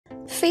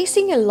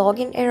facing a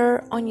login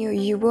error on your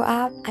Yubo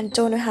app and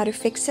don't know how to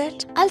fix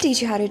it? I'll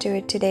teach you how to do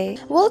it today.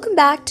 Welcome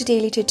back to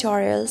Daily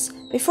Tutorials.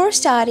 Before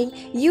starting,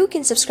 you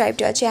can subscribe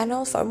to our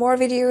channel for more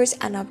videos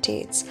and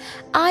updates.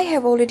 I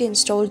have already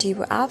installed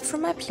Yubo app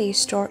from my Play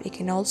Store. You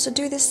can also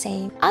do the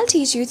same. I'll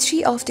teach you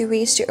 3 of the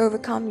ways to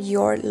overcome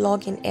your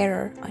login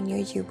error on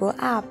your Yubo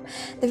app.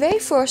 The very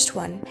first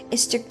one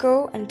is to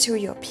go into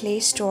your Play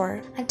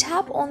Store and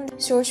tap on the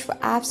search for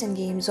apps and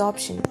games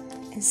option.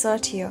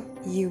 Insert here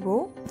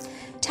Yubo.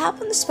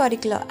 Tap on this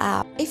particular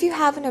app. If you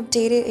haven't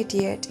updated it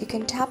yet, you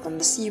can tap on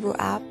this Yubo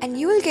app and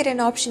you will get an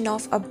option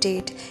of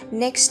update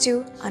next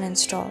to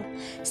uninstall.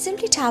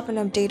 Simply tap on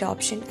update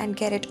option and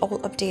get it all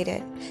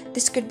updated.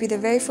 This could be the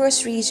very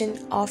first reason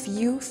of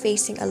you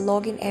facing a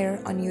login error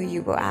on your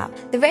Yubo app.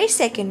 The very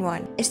second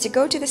one is to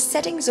go to the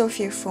settings of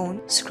your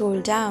phone,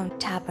 scroll down,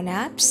 tap on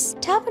apps,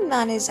 tap on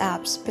manage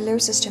apps below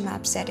system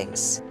app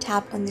settings.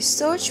 Tap on the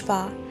search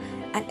bar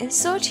and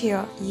insert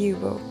here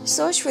Yubo.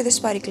 Search for this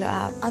particular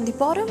app. On the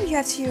bottom you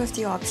have 3 of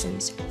the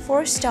options: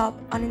 force stop,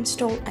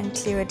 uninstall and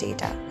clear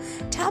data.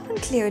 Tap on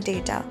clear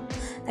data.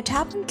 Now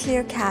tap on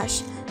clear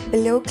cache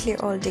below clear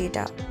all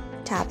data.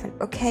 Tap on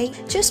OK.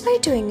 Just by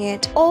doing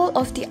it, all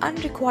of the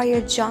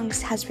unrequired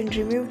junks has been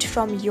removed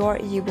from your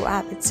Yubo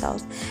app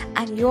itself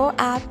and your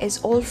app is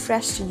all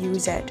fresh to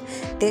use it.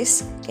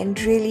 This can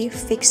really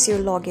fix your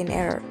login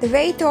error. The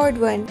very third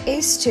one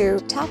is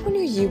to tap on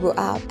your Yubo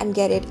app and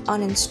get it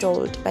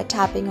uninstalled by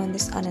tapping on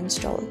this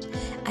uninstall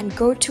and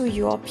go to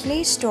your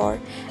Play Store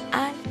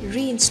and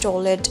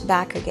reinstall it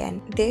back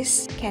again.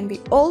 This can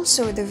be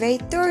also the very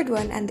third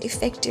one and the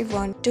effective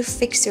one to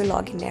fix your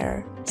login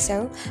error.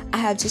 So I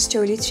have just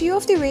told you 3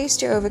 of the ways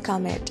to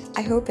overcome it.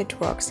 I hope it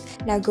works.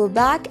 Now go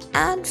back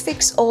and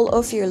fix all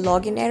of your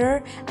login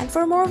error, and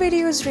for more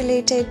videos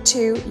related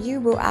to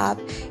Yubo app,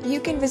 you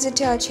can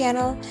visit our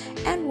channel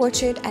and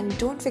watch it, and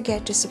don't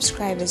forget to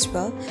subscribe as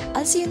well.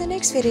 I'll see you in the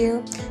next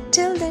video.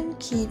 Till then,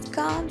 keep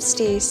calm,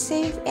 stay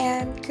safe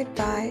and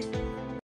goodbye.